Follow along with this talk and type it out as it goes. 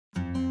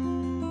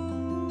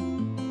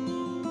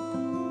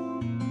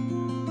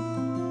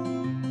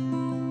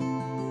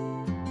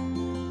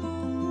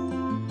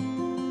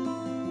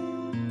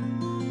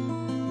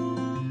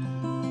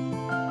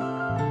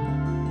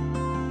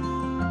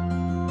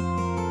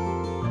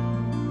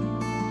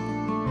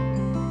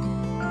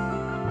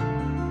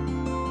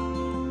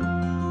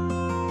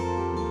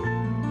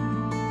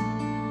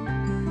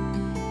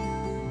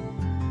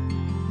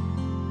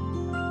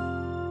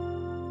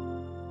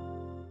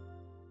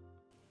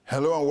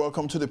Hello and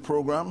welcome to the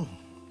program.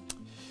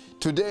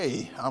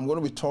 Today, I'm going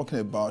to be talking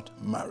about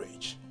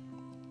marriage.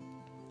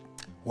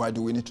 Why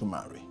do we need to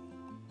marry?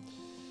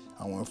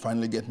 And when we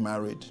finally get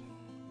married,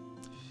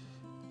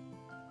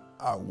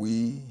 are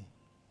we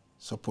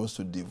supposed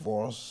to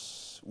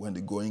divorce when the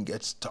going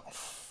gets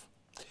tough?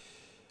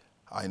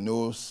 I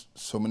know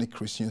so many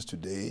Christians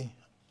today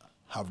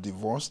have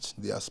divorced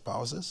their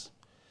spouses.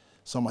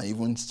 Some are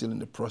even still in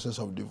the process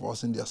of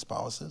divorcing their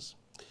spouses.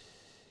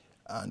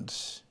 And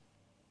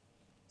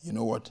you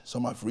know what?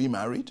 Some have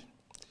remarried.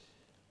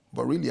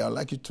 But really, I'd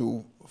like you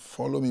to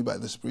follow me by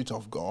the Spirit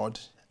of God,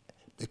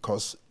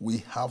 because we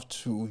have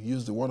to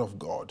use the Word of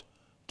God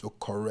to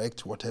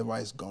correct whatever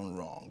has gone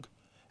wrong,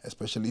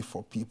 especially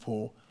for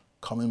people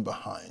coming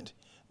behind,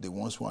 the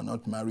ones who are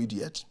not married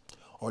yet,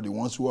 or the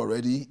ones who are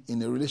already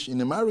in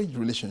a marriage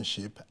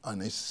relationship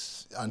and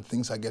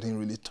things are getting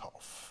really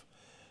tough.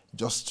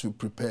 Just to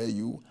prepare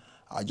you,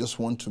 I just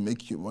want to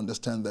make you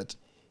understand that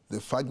the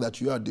fact that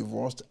you are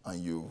divorced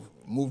and you've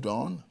moved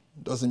on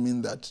doesn't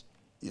mean that,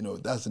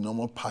 that's the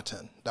normal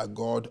pattern that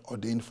God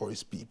ordained for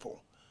his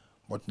people.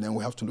 But then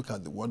we have to look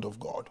at the Word of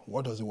God.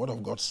 What does the Word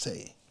of God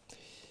say?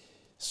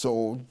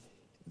 So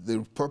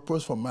the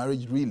purpose for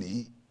marriage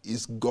really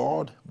is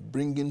God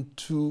bringing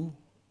two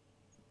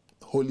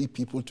holy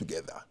people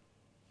together,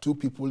 two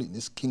people in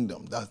his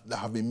kingdom that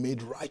have been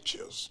made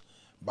righteous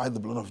by the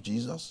blood of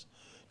Jesus,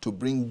 to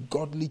bring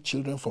godly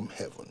children from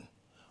heaven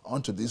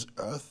onto this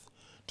earth,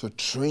 to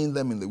train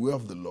them in the way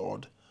of the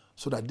Lord,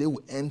 so that they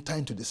will enter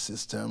into the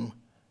system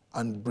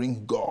and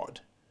bring God,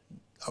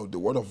 the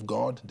Word of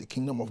God, the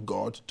kingdom of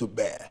God, to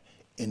bear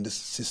in the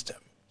system.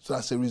 So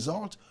as a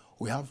result,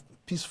 we have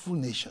peaceful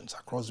nations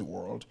across the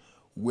world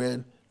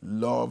where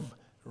love,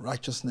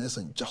 righteousness,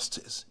 and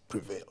justice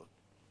prevail.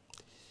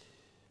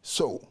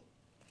 So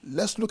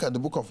let's look at the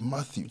book of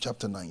Matthew,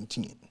 chapter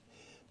 19,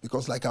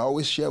 because like I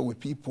always share with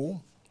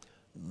people,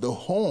 the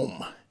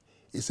home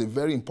is a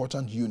very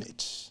important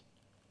unit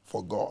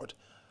for God.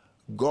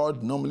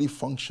 God normally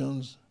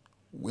functions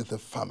with a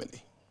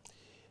family.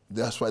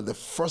 That's why the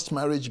first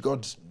marriage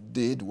God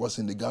did was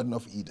in the Garden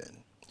of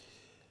Eden.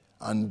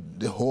 And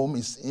the home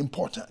is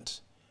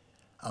important.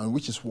 And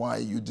which is why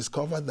you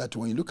discover that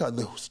when you look at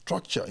the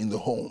structure in the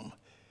home,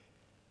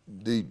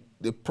 the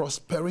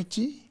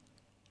prosperity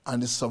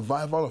and the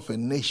survival of a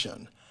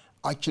nation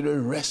actually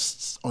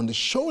rests on the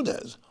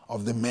shoulders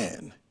of the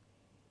men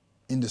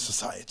in the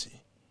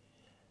society.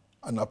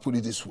 And I'll put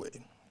it this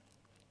way,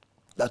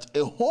 that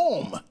a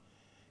home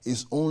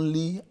is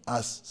only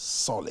as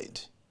solid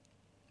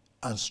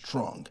and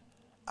strong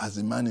as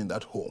the man in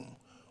that home.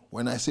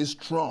 When I say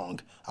strong,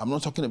 I'm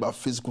not talking about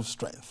physical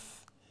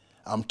strength.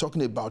 I'm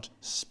talking about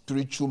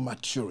spiritual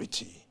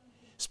maturity.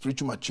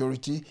 Spiritual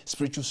maturity,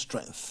 spiritual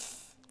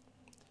strength.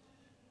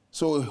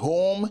 So a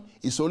home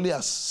is only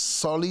as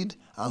solid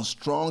and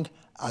strong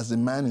as the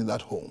man in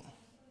that home.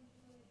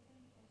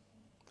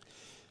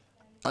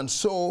 And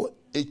so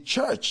the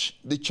church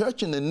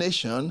in a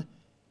nation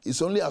is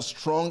only as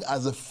strong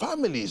as the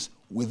families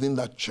within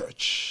that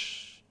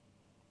church.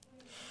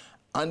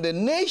 And the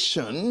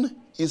nation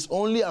is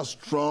only as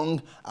strong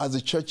as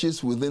the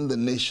churches within the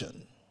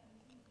nation.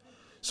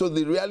 So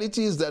the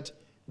reality is that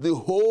the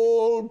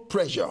whole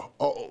pressure,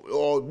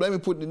 or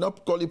let me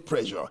not call it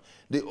pressure,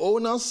 the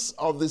onus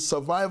of the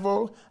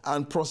survival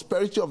and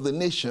prosperity of the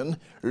nation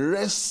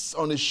rests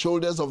on the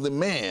shoulders of the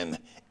men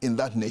in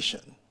that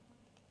nation.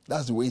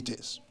 That's the way it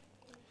is.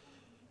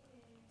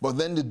 But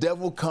then the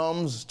devil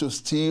comes to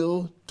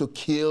steal, to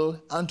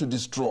kill, and to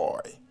destroy.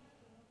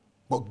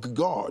 But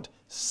God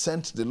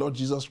sent the Lord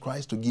Jesus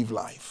Christ to give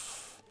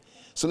life.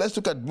 So let's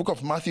look at the book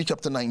of Matthew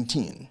chapter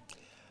 19.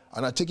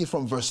 And I take it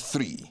from verse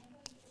 3.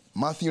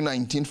 Matthew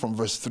 19 from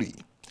verse 3.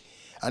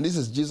 And this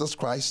is Jesus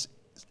Christ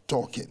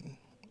talking.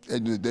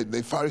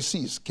 The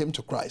Pharisees came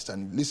to Christ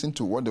and listened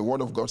to what the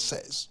Word of God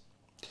says.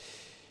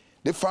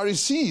 The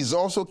Pharisees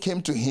also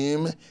came to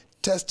him,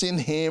 testing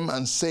him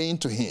and saying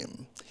to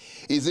him,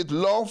 "Is it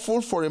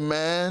lawful for a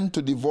man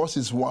to divorce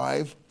his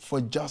wife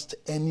for just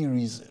any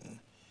reason?"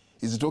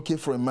 Is it okay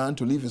for a man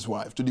to leave his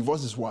wife, to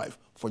divorce his wife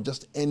for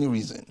just any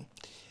reason?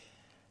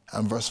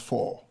 And verse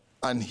 4,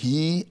 and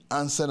he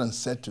answered and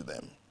said to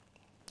them,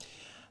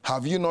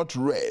 "Have you not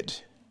read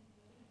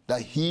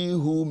that he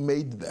who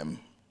made them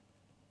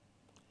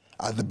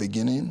at the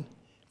beginning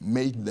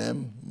made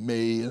them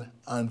male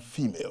and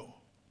female?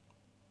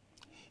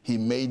 He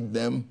made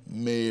them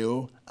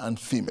male and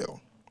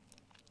female.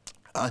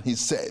 And he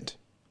said,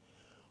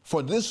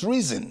 for this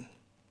reason,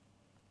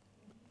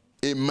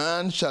 a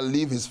man shall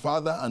leave his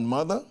father and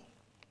mother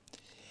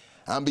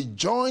and be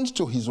joined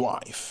to his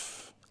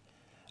wife,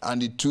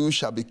 and the two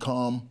shall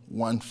become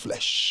one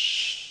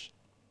flesh.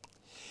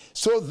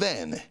 So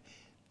then,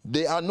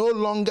 they are no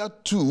longer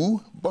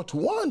two, but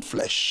one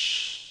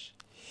flesh.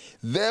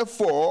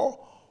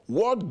 Therefore,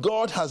 what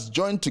God has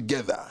joined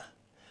together,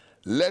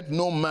 let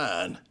no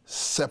man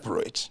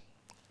separate."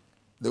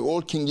 The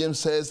old King James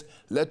says,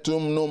 "Let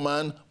no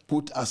man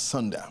put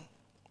asunder."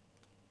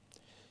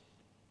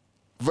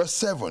 Verse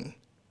 7,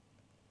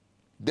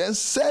 then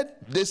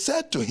they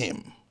said to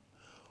him,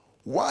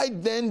 Why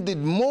then did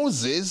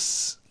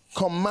Moses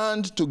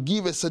command to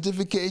give a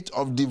certificate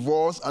of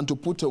divorce and to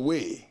put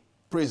away?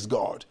 Praise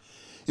God.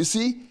 You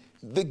see,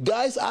 the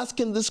guys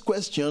asking these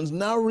questions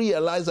now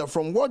realize that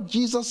from what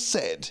Jesus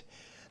said,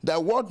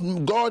 that what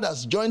God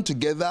has joined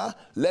together,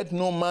 let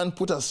no man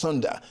put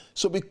asunder.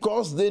 So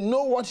because they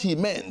know what he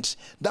meant,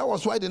 that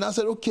was why they now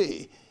said,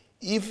 okay,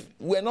 if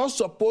we're not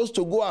supposed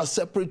to go our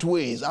separate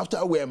ways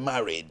after we're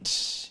married,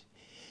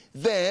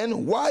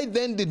 then why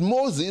then did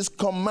Moses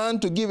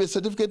command to give a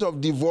certificate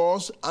of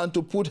divorce and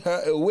to put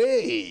her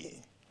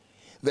away?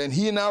 Then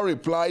he now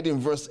replied in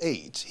verse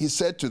 8, he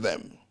said to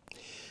them,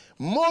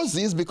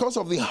 Moses, because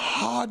of the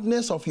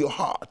hardness of your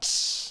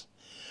hearts,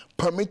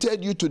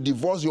 permitted you to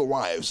divorce your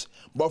wives,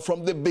 but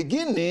from the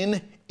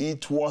beginning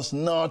it was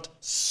not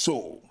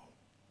so.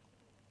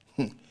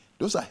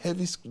 Those are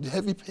heavy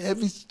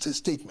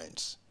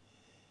statements.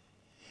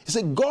 He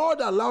said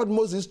God allowed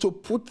Moses to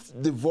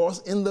put divorce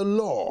in the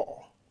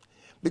law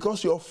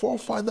because your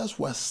forefathers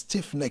were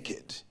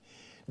stiff-necked.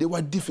 They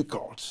were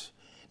difficult.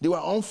 They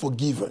were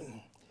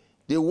unforgiving.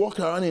 They walked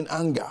around in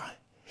anger,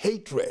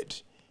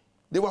 hatred.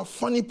 They were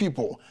funny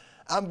people.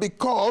 And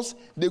because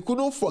they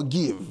couldn't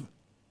forgive,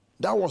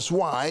 that was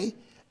why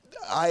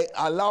I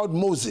allowed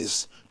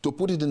Moses to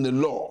put it in the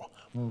law.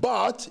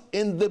 But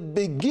in the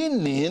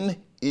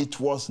beginning, it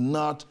was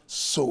not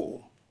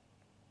so.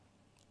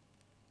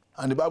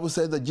 And the Bible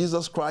says that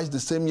Jesus Christ, the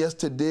same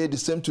yesterday, the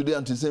same today,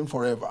 and the same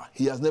forever.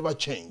 He has never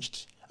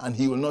changed, and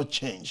he will not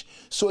change.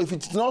 So if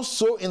it's not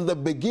so in the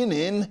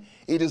beginning,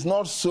 it is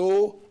not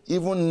so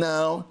even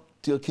now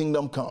till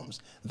kingdom comes.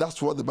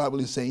 That's what the Bible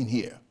is saying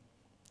here.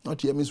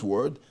 Not Yemi's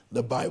word,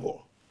 the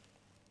Bible.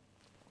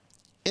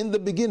 In the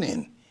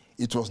beginning,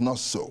 it was not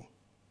so.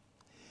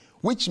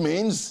 Which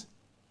means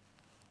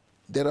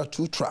there are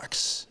two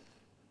tracks.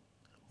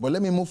 But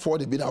let me move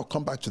forward a bit. I'll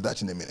come back to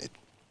that in a minute.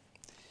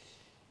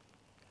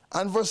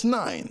 And verse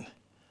 9,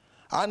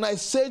 and I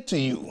say to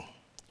you,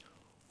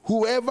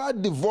 whoever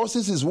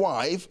divorces his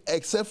wife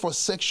except for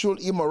sexual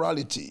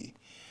immorality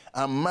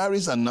and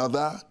marries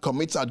another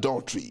commits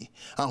adultery.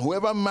 And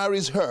whoever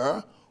marries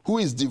her who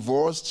is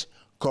divorced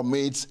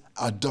commits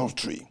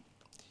adultery.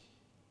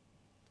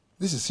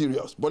 This is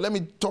serious. But let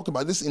me talk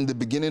about this in the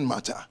beginning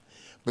matter,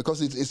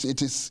 because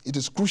it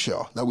is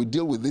crucial that we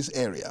deal with this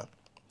area.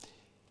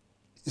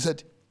 He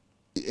said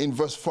in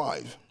verse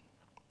 5,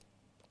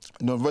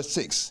 no, verse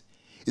 6,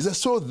 he says,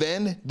 so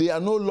then they are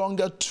no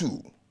longer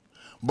two,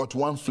 but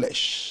one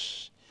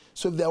flesh.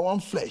 So if they are one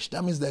flesh,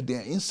 that means that they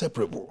are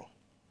inseparable.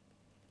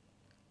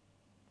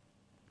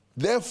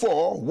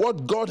 Therefore,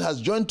 what God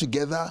has joined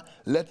together,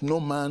 let no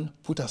man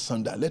put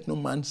asunder, let no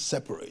man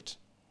separate.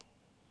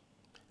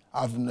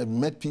 I've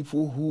met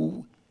people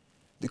who,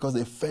 because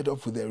they fed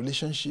up with their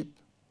relationship,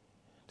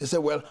 they say,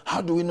 well,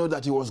 how do we know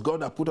that it was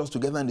God that put us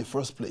together in the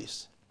first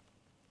place?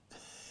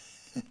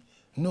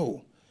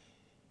 No.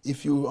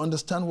 If you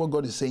understand what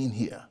God is saying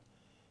here,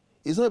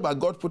 it's not about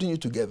God putting you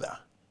together.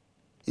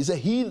 He said,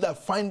 he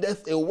that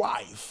findeth a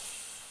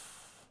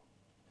wife.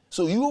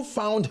 So you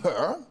found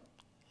her,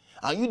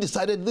 and you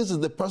decided this is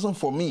the person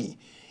for me.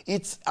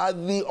 It's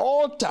at the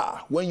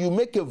altar when you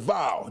make a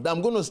vow that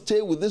I'm going to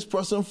stay with this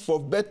person for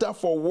better,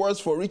 for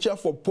worse, for richer,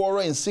 for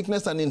poorer, in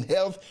sickness and in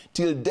health,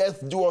 till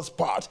death do us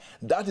part.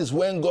 That is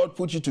when God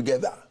put you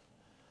together.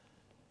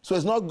 So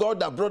it's not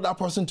God that brought that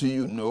person to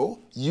you. No,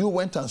 you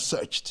went and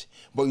searched,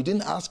 but you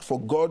didn't ask for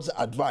God's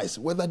advice,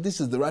 whether this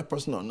is the right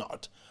person or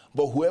not.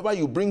 But whoever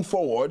you bring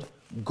forward,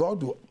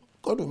 God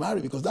will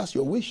marry, because that's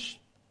your wish,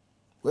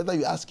 whether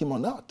you ask him or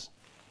not.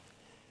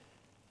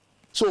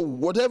 So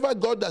whatever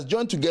God has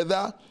joined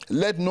together,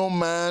 let no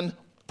man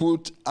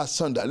put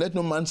asunder, let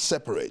no man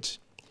separate.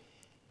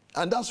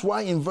 And that's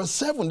why in verse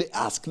 7 they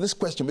ask this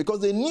question,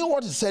 because they knew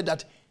what he said,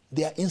 that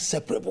they are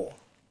inseparable.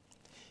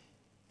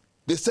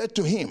 They said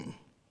to him,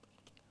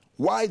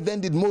 why then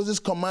did Moses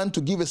command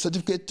to give a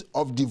certificate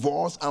of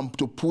divorce and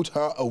to put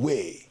her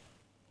away?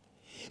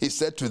 He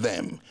said to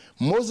them,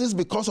 Moses,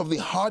 because of the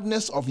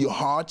hardness of your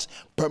hearts,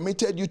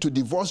 permitted you to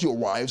divorce your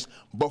wives,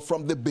 but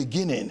from the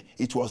beginning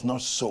it was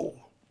not so.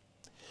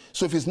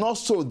 So if it's not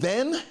so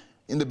then,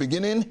 in the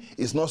beginning,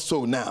 it's not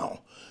so now.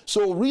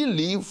 So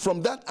really,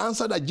 from that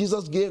answer that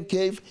Jesus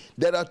gave,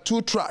 there are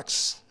two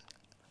tracks.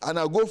 And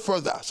I'll go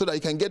further so that you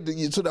can get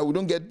so that we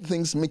don't get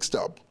things mixed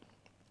up.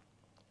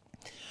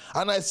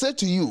 And I say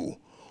to you,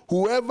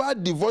 whoever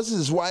divorces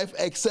his wife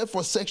except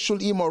for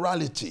sexual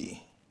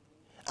immorality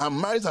and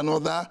marries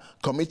another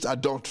commits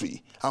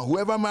adultery. And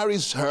whoever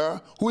marries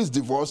her who is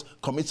divorced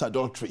commits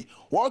adultery.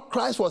 What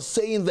Christ was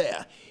saying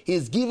there,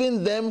 he's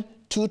giving them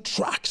two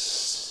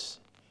tracks,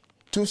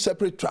 two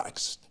separate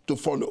tracks to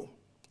follow.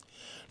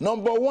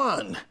 Number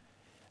one,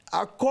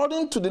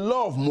 according to the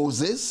law of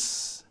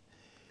Moses,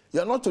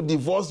 you're not to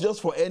divorce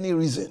just for any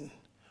reason.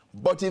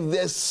 But if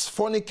there's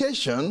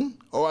fornication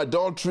or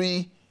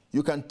adultery,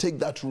 you can take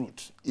that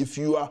route. If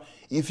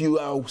you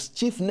are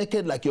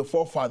stiff-necked like your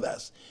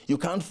forefathers, you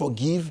can't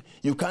forgive,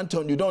 you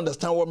don't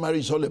understand what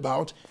marriage is all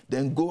about,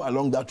 then go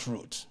along that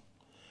route.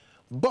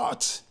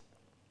 But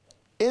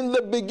in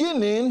the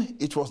beginning,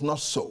 it was not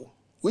so.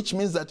 which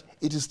means that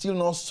it is still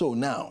not so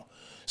now.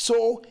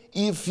 So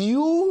if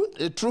you,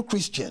 a true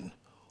Christian,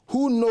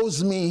 who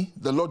knows me,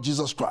 the Lord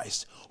Jesus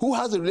Christ, who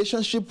has a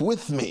relationship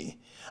with me,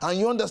 and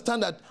you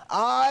understand that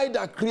I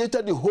that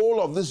created the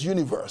whole of this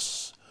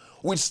universe,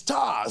 with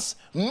stars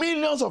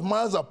millions of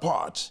miles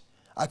apart,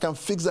 I can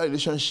fix that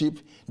relationship,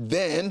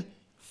 then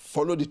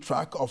follow the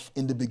track of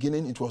in the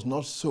beginning it was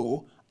not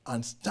so,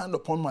 and stand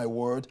upon my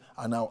word,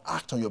 and I'll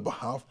act on your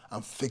behalf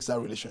and fix that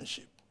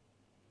relationship.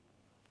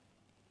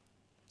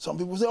 Some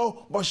people say,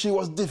 oh, but she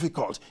was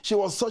difficult. She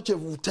was such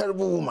a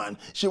terrible woman.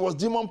 She was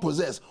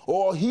demon-possessed.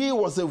 Or he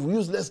was a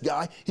useless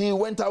guy. He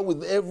went out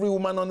with every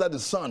woman under the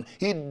sun.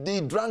 He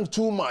drank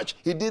too much.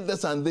 He did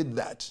this and did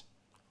that.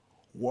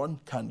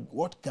 What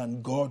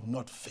can God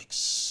not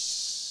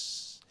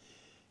fix?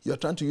 You're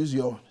trying to use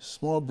your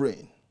small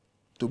brain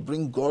to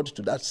bring God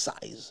to that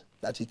size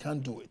that he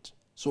can't do it.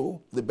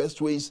 So the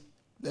best way is,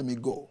 let me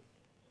go.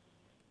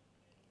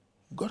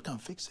 God can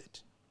fix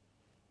it.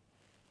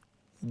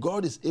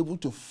 God is able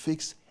to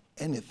fix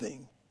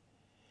anything.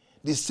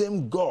 The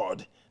same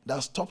God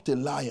that stopped a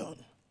lion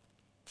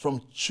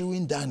from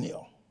chewing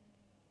Daniel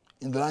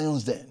in the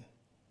lion's den,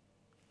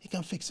 he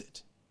can fix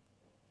it.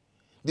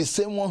 The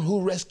same one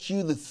who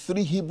rescued the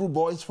 3 Hebrew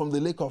boys from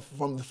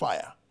from the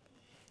fire,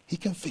 he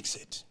can fix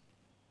it.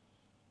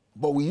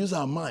 But we use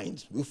our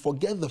minds. We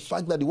forget the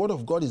fact that the word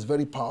of God is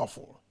very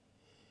powerful.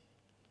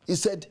 He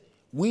said,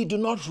 we do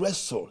not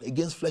wrestle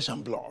against flesh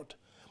and blood,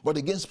 but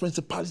against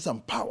principalities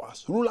and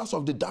powers, rulers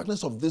of the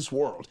darkness of this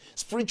world,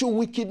 spiritual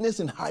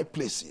wickedness in high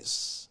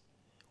places,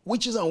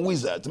 witches and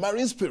wizards,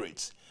 marine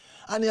spirits.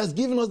 And he has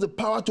given us the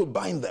power to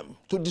bind them,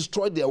 to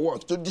destroy their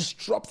works, to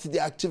disrupt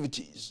their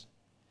activities.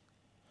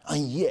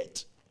 And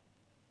yet,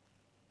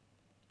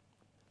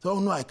 oh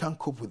no, I can't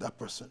cope with that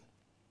person.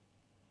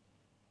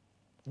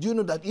 Do you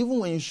know that even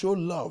when you show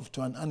love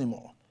to an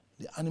animal,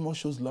 the animal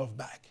shows love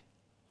back?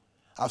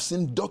 I've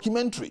seen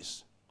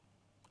documentaries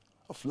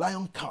of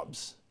lion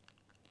cubs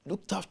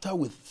looked after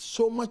with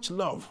so much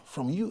love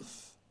from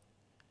youth.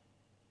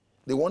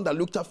 The one that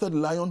looked after the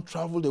lion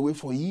traveled away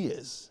for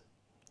years.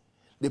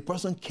 The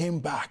person came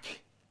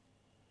back.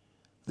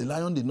 The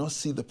lion did not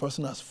see the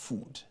person as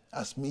food,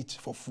 as meat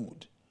for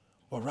food,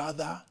 but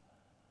rather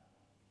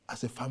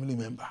as a family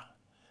member.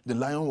 The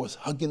lion was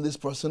hugging this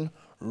person,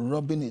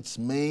 rubbing its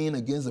mane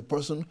against the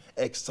person,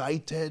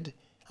 excited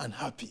and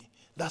happy.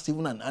 That's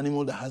even an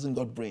animal that hasn't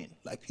got brain,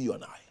 like you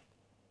and I.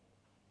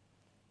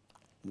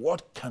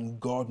 What can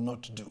God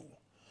not do?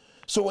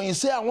 So when you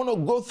say, I want to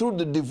go through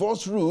the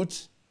divorce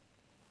route,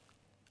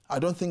 I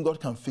don't think God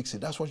can fix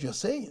it. That's what you're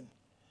saying.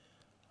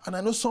 And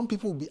I know some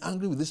people will be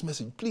angry with this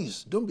message.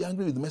 Please, don't be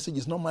angry with the message.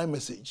 It's not my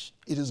message.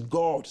 It is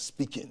God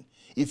speaking.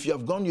 If you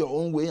have gone your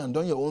own way and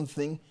done your own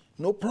thing,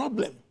 no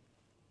problem.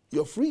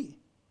 You're free.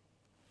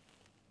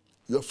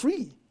 You're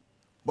free.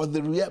 But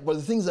the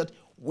thing is that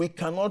we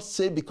cannot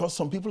say because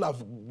some people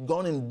have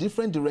gone in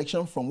different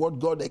direction from what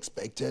God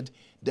expected,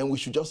 then we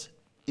should just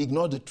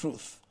ignore the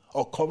truth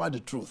or cover the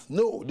truth.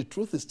 No, the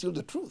truth is still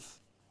the truth.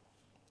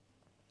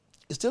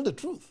 It's still the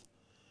truth.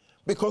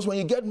 Because when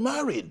you get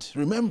married,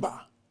 remember,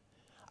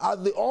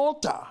 at the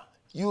altar,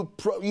 you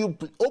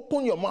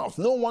open your mouth.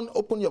 No one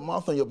opened your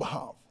mouth on your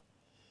behalf.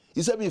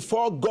 He said,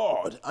 before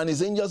God and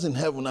his angels in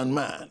heaven and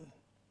man,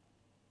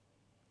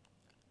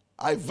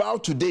 I vow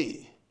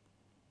today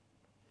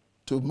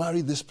to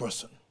marry this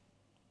person,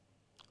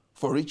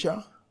 for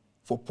richer,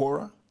 for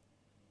poorer,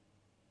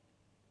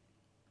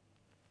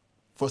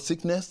 for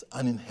sickness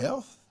and in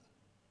health.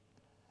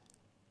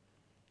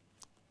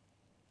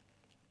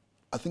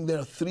 I think there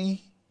are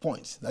 3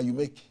 points that you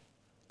make: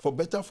 for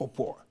better, for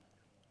poor,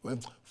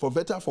 for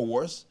better, for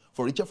worse,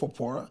 for richer, for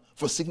poorer,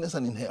 for sickness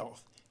and in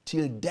health,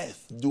 till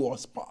death do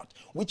us part,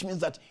 which means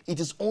that it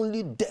is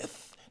only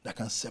death that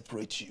can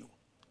separate you.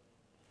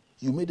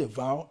 You made a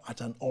vow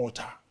at an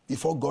altar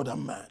before God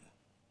and man.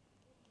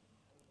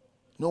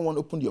 No one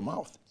opened your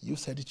mouth. You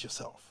said it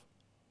yourself.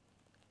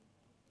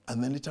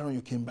 And then later on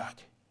you came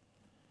back.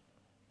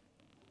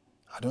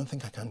 I don't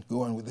think I can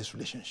go on with this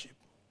relationship.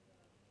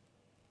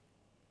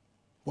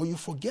 But you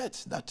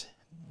forget that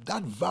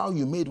that vow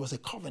you made was a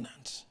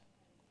covenant.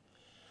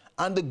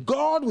 And the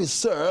God we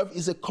serve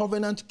is a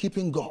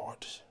covenant-keeping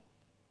God.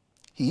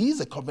 He is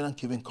a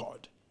covenant-keeping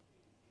God.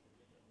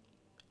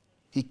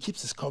 He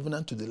keeps his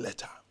covenant to the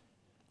letter.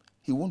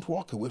 He won't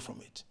walk away from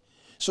it.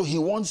 So he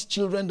wants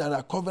children that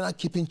are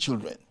covenant-keeping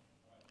children.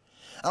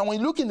 And when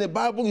you look in the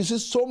Bible, you see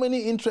so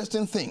many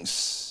interesting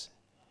things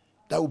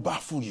that will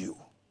baffle you.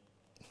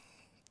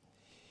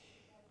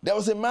 There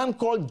was a man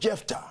called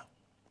Jephthah.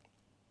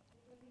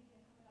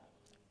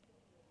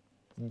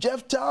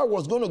 Jephthah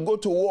was going to go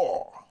to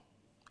war.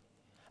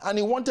 And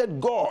he wanted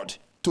God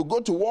to go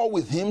to war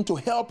with him to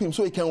help him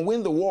so he can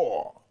win the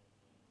war.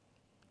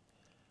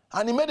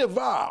 And he made a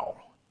vow.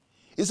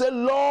 He said,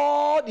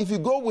 Lord, if you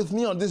go with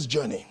me on this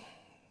journey,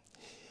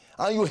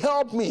 and you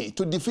help me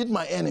to defeat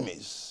my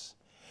enemies,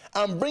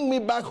 and bring me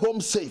back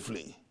home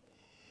safely,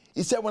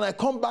 he said, when I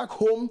come back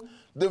home,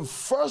 the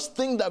first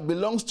thing that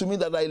belongs to me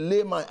that I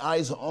lay my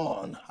eyes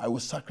on, I will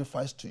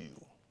sacrifice to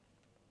you.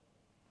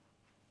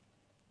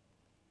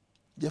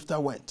 Jephthah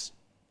went.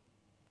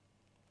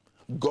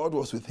 God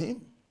was with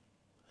him.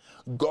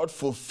 God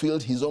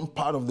fulfilled his own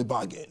part of the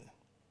bargain.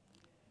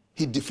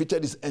 He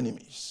defeated his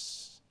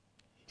enemies.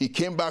 He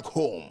came back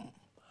home.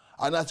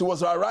 And as he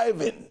was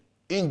arriving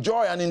in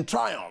joy and in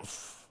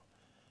triumph,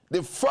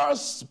 the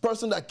first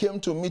person that came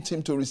to meet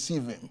him to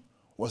receive him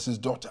was his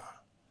daughter.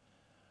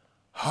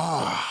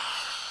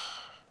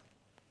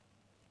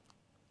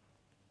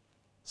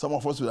 Some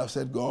of us would have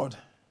said, God,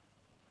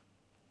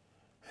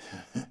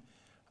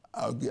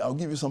 I'll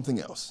give you something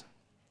else.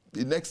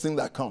 The next thing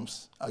that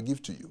comes, I'll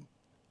give to you.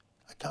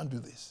 I can't do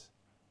this.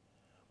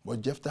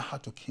 But Jephthah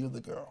had to kill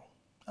the girl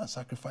and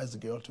sacrifice the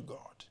girl to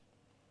God.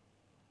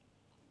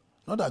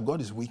 Not that God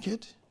is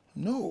wicked,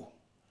 no.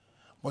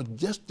 But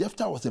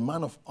Jephthah was a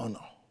man of honor.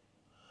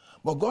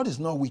 But God is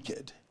not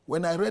wicked.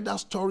 When I read that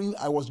story,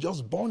 I was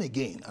just born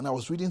again, and I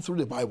was reading through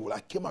the Bible. I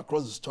came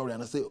across the story,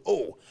 and I said,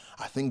 oh,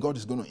 I think God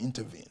is going to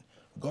intervene.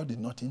 God did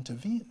not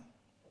intervene.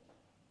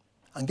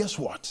 And guess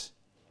what?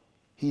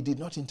 He did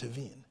not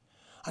intervene.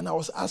 And I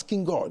was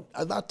asking God.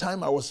 At that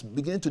time, I was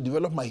beginning to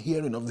develop my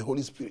hearing of the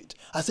Holy Spirit.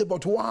 I said,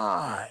 but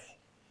why?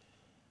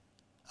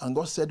 And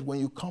God said, when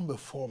you come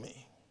before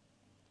me,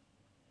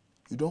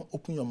 you don't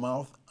open your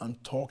mouth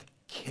and talk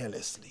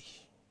carelessly.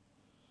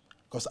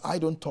 Because I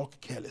don't talk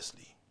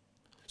carelessly.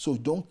 So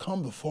don't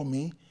come before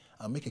me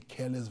and make a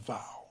careless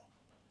vow.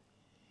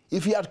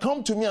 If he had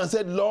come to me and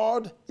said,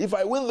 Lord, if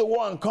I win the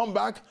war and come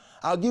back,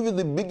 I'll give you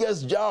the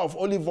biggest jar of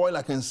olive oil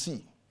I can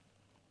see.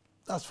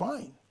 That's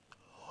fine.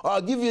 Or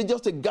I'll give you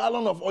just a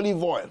gallon of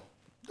olive oil.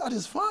 That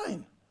is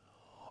fine.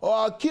 Or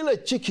I'll kill a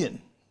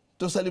chicken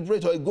to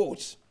celebrate, or a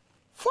goat.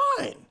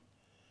 Fine.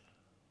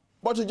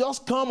 But to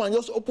just come and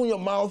just open your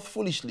mouth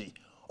foolishly,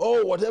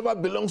 oh, whatever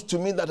belongs to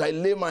me that I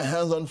lay my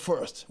hands on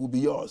first will be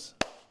yours.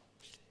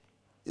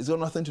 It's got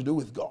nothing to do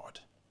with God.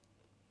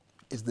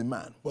 It's the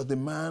man. But the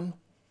man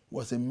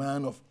was a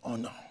man of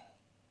honor.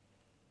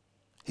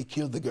 He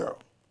killed the girl.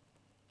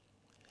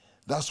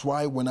 That's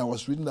why when I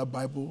was reading that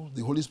Bible,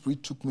 the Holy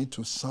Spirit took me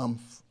to Psalm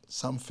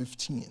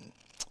 15,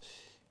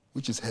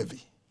 which is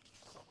heavy.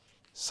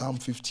 Psalm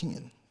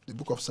 15, the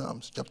book of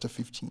Psalms, chapter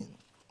 15.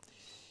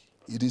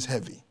 It is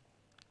heavy.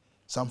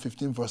 Psalm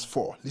 15, verse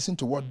 4. Listen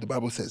to what the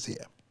Bible says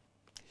here.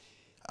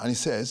 And it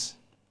says,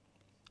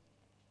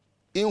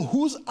 in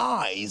whose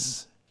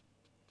eyes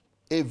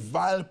a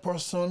vile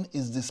person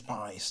is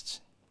despised,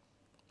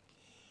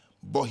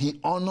 but he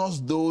honors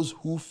those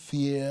who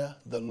fear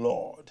the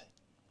Lord.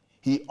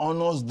 He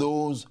honors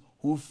those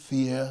who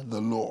fear the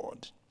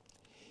Lord.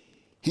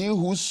 He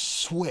who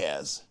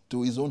swears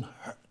to his own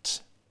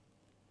hurt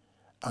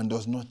and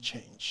does not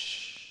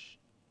change.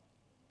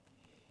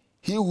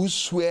 He who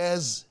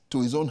swears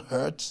to his own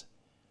hurt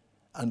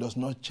and does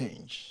not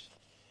change.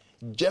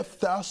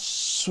 Jephthah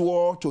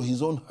swore to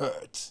his own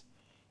hurt.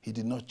 He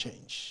did not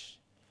change.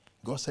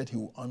 God said he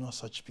will honor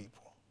such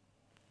people.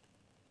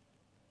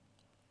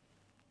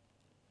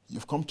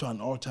 You've come to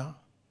an altar,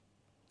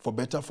 for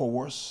better, for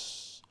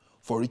worse,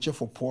 for richer,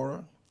 for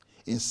poorer,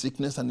 in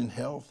sickness and in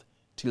health,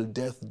 till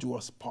death do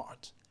us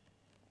part.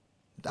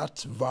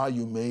 That vow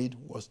you made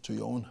was to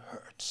your own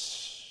hurt.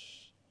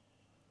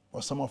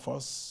 For some of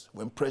us,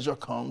 when pressure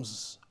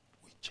comes,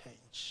 we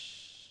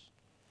change.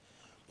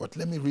 But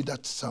let me read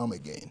that psalm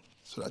again,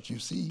 so that you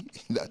see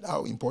that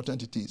how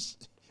important it is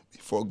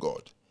before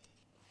God.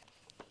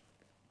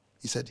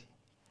 He said,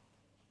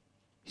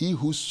 he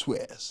who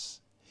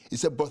swears. He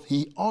said, but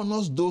he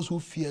honors those who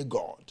fear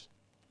God.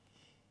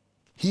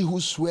 He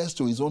who swears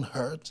to his own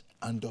hurt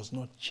and does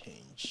not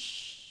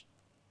change.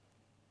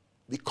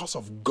 Because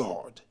of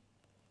God,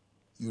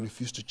 you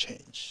refuse to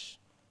change.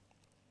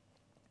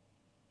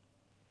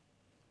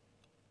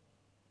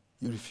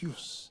 You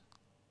refuse.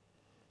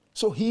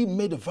 So he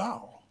made a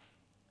vow.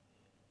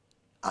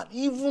 And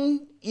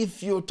even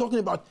if you're talking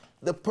about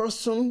the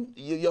person,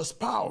 your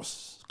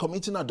spouse,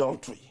 committing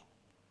adultery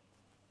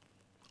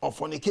or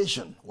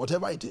fornication,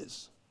 whatever it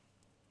is,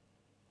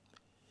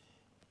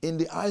 in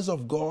the eyes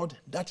of God,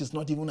 that is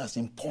not even as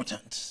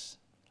important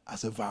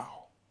as a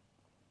vow.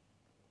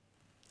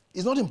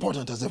 It's not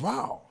important as a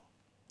vow.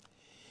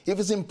 If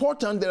it's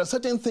important, there are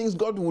certain things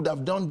God would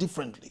have done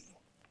differently.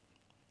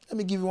 Let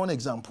me give you one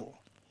example.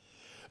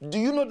 Do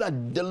you know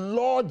that the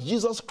Lord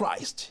Jesus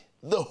Christ,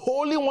 the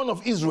Holy One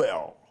of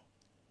Israel,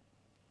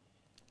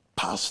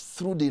 passed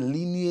through the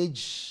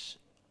lineage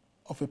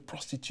of a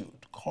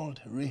prostitute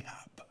called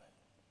Rahab?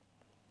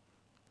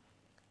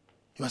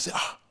 You might say,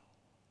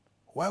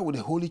 why would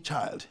a holy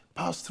child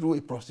pass through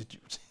a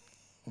prostitute?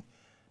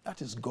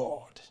 That is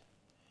God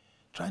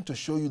trying to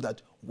show you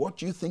that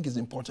what you think is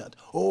important,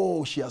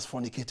 oh, she has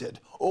fornicated,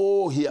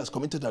 oh, he has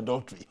committed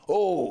adultery,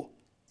 oh,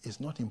 is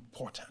not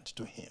important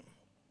to him.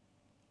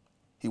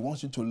 He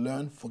wants you to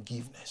learn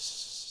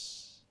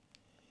forgiveness.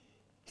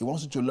 He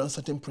wants you to learn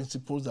certain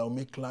principles that will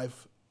make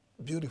life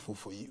beautiful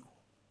for you.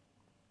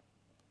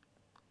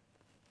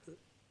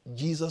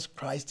 Jesus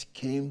Christ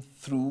came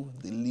through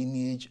the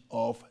lineage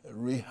of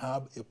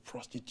Rahab, a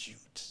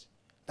prostitute.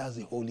 That's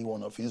the Holy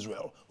One of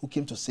Israel who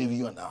came to save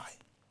you and I.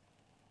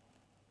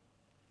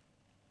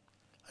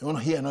 You want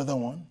to hear another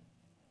one?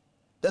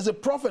 There's a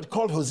prophet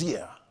called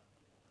Hosea.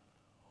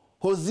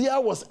 Hosea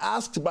was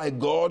asked by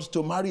God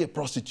to marry a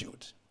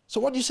prostitute.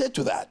 So what do you say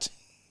to that?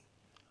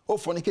 Oh,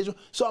 fornication.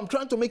 So I'm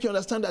trying to make you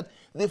understand that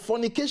the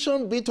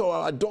fornication bit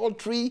or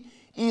adultery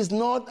is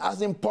not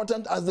as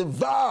important as the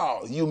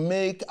vow you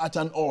make at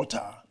an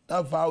altar.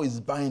 That vow is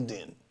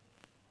binding.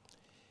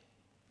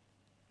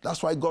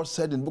 That's why God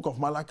said in the book of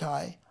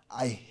Malachi,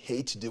 I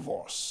hate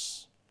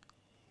divorce.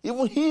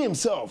 Even he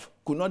himself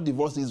could not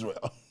divorce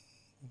Israel.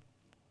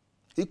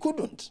 He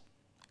couldn't.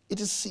 It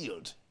is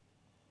sealed.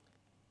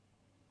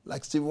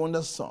 Like Stevie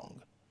Wonder's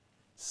song,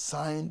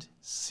 signed,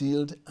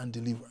 sealed, and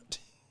delivered.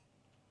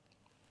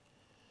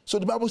 So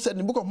the Bible said in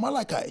the book of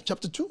Malachi,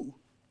 chapter 2.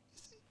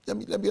 Let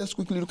me just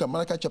quickly look at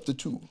Malachi chapter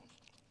 2,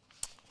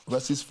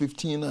 verses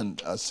 15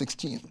 and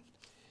 16.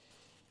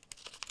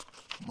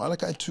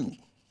 Malachi 2,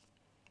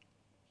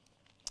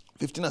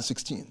 15 and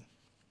 16.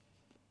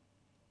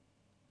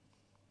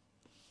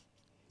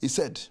 He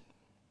said,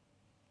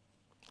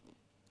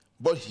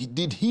 but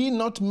did he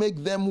not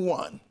make them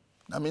one?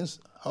 That means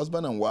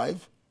husband and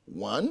wife,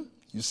 one.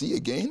 You see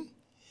again?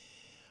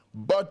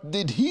 But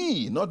did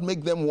he not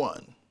make them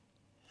one?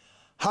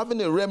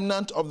 Having a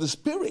remnant of the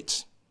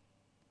Spirit.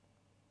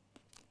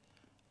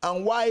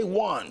 And why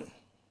one?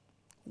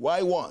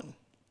 Why one?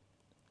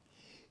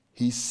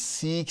 He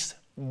seeks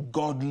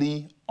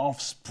godly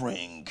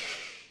offspring.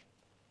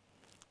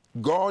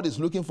 God is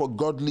looking for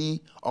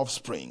godly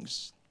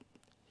offsprings.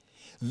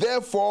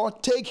 Therefore,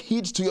 take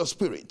heed to your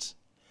spirit,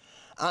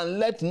 and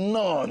let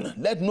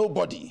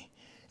nobody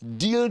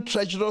deal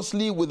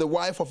treacherously with the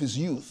wife of his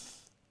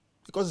youth,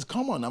 because it's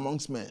common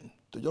amongst men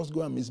to just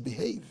go and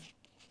misbehave.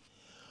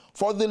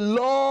 For the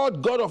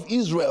Lord God of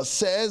Israel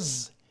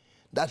says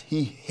that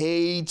he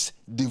hates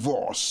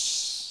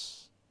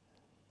divorce.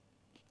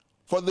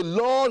 For the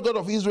Lord God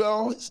of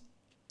Israel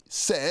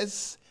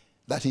says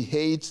that he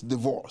hates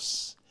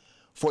divorce,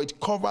 for it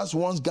covers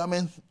one's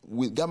garment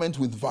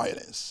with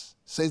violence,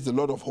 says the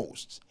Lord of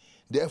hosts.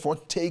 Therefore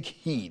take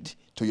heed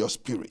to your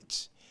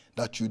spirit,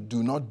 that you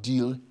do not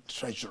deal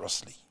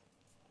treacherously.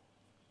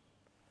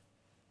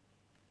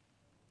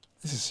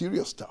 This is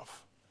serious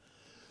stuff.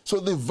 So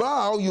the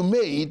vow you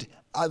made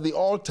at the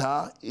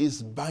altar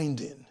is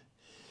binding.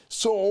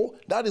 So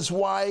that is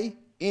why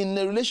in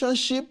a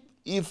relationship,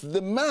 if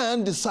the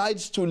man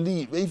decides to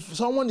leave, if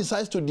someone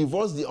decides to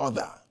divorce the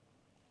other,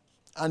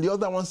 and the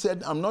other one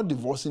said, I'm not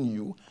divorcing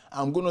you,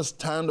 I'm going to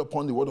stand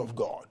upon the word of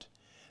God.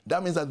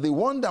 That means that the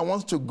one that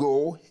wants to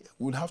go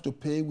would have to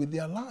pay with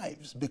their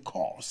lives,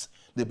 because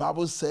the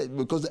Bible said,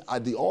 because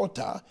at the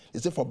altar,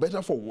 it said, for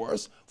better, for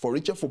worse, for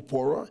richer, for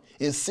poorer,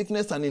 in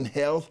sickness and in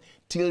health,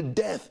 till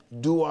death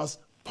do us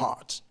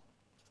part.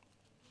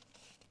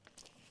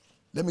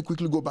 Let me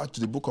quickly go back to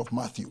the book of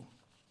Matthew.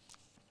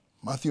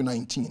 Matthew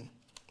 19.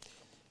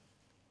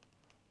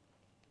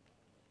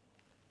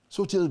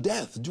 So till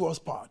death do us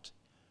part.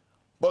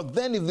 But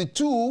then if the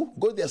two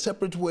go their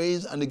separate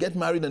ways and they get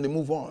married and they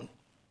move on,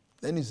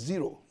 then it's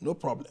zero, no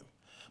problem.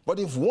 But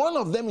if one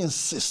of them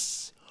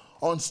insists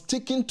on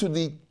sticking to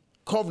the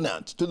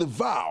covenant, to the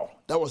vow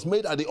that was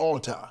made at the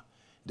altar,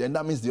 then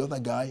that means the other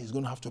guy is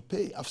going to have to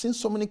pay. I've seen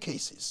so many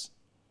cases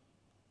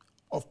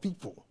of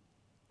people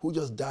who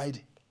just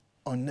died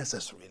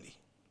unnecessarily.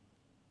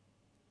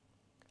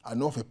 I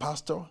know of a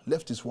pastor,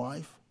 left his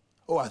wife.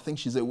 Oh, I think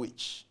she's a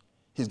witch.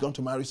 He's going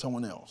to marry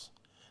someone else.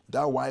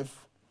 That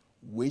wife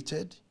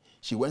waited.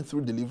 She went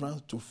through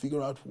deliverance to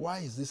figure out, why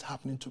is this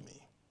happening to me?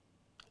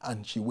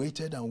 And she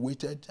waited and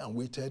waited and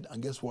waited,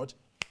 and guess what?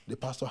 The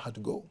pastor had to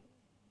go.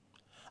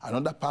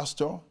 Another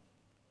pastor,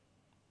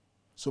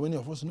 so many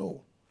of us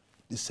know,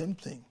 the same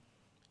thing.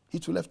 He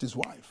too left his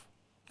wife.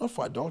 Not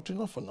for adultery,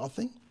 not for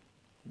nothing.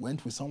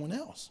 Went with someone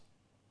else.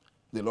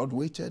 The Lord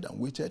waited and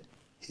waited.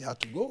 He had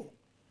to go.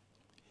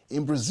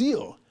 In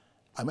Brazil,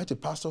 I met a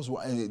pastor's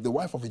wife, the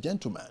wife of a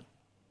gentleman.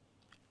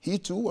 He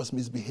too was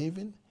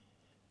misbehaving.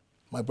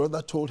 My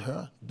brother told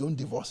her, don't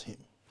divorce him.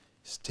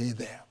 Stay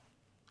there.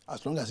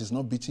 As long as he's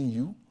not beating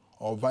you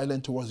or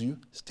violent towards you,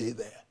 stay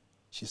there.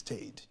 She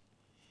stayed.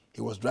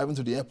 He was driving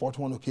to the airport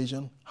one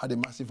occasion, had a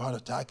massive heart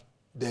attack,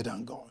 dead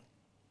and gone.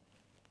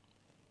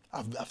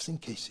 I've seen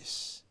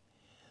cases.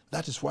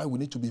 That is why we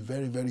need to be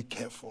very, very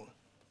careful.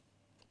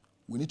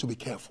 We need to be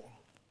careful.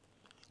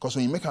 Because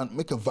when you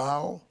make a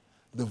vow,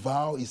 the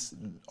vow is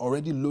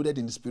already loaded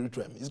in the spirit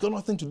realm. It's got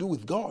nothing to do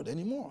with God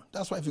anymore.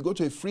 That's why if you go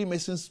to a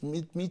Freemasons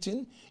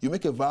meeting, you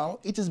make a vow,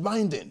 it is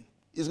binding.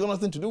 It's got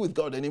nothing to do with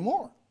God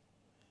anymore.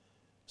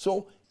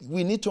 So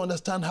we need to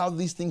understand how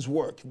these things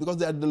work, because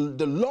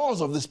the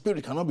laws of the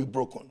spirit cannot be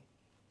broken.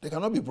 They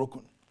cannot be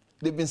broken.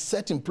 They've been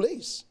set in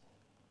place.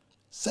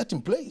 Set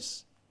in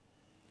place.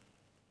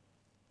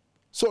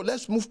 So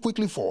let's move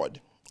quickly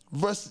forward.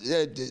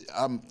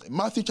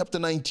 Matthew chapter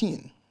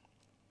 19.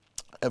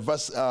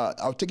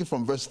 I'll take it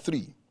from verse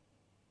 3.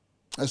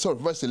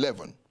 Verse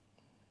 11.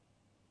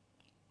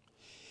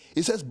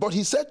 It says, but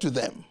he said to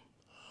them,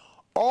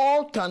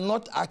 all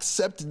cannot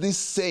accept this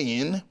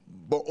saying,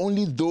 but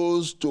only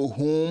those to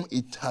whom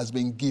it has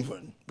been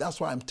given. That's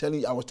why I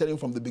was telling you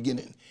from the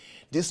beginning,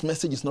 this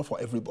message is not for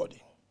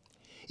everybody.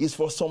 is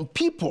for some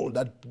people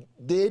that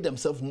they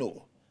themselves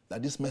know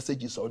that this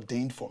message is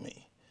ordained for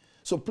me.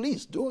 So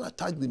please don't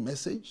attack the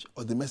message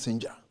or the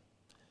messenger.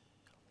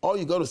 All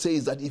you got to say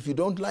is that if you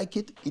don't like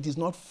it, it is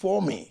not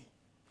for me.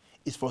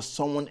 It's for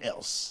someone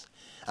else.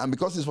 And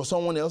because it's for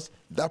someone else,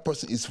 that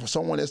person is for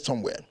someone else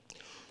somewhere.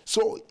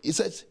 So it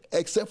says,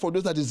 except for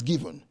those that is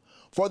given.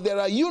 For there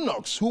are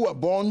eunuchs who are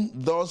born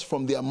thus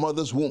from their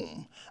mother's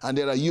womb, and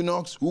there are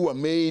eunuchs who are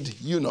made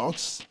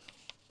eunuchs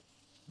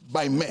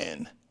by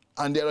men,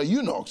 and there are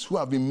eunuchs who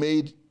have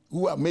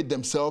made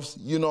themselves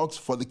eunuchs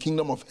for the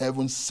kingdom of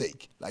heaven's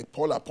sake, like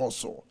Paul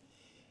Apostle.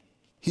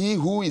 He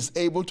who is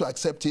able to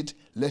accept it,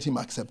 let him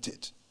accept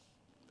it.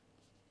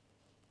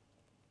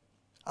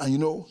 And you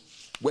know,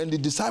 when the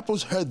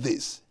disciples heard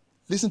this,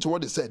 listen to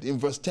what they said in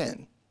verse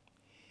 10.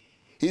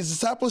 His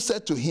disciples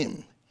said to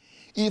him,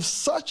 if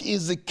such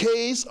is the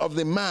case of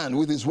the man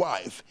with his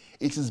wife,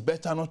 it is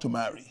better not to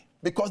marry.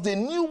 Because they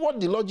knew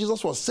what the Lord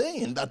Jesus was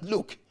saying, that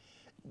look,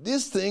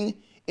 this thing,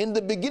 in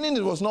the beginning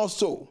it was not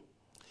so.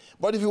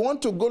 But if you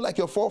want to go like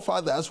your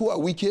forefathers who are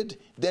wicked,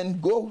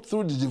 then go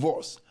through the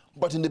divorce.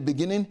 But in the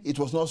beginning, it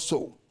was not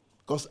so.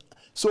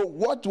 So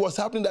what was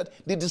happening that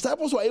the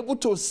disciples were able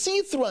to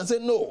see through and say,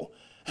 no,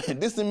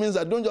 this thing means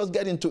that don't just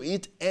get into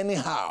it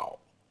anyhow.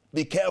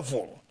 Be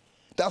careful.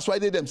 That's why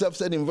they themselves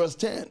said in verse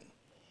 10,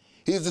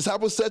 his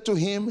disciples said to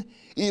him,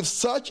 if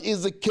such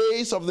is the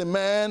case of the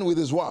man with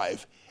his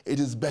wife, it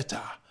is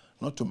better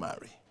not to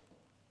marry.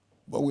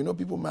 But we know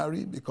people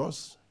marry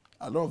because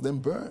a lot of them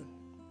burn.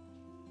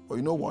 But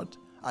you know what?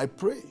 I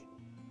pray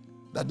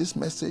that this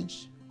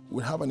message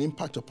will have an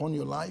impact upon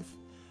your life,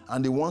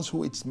 and the ones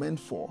who it's meant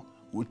for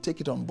will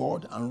take it on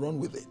board and run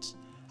with it.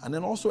 And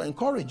then also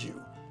encourage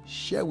you.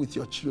 Share with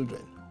your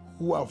children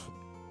who have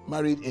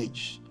married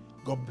age.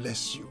 God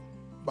bless you.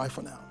 Bye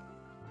for now.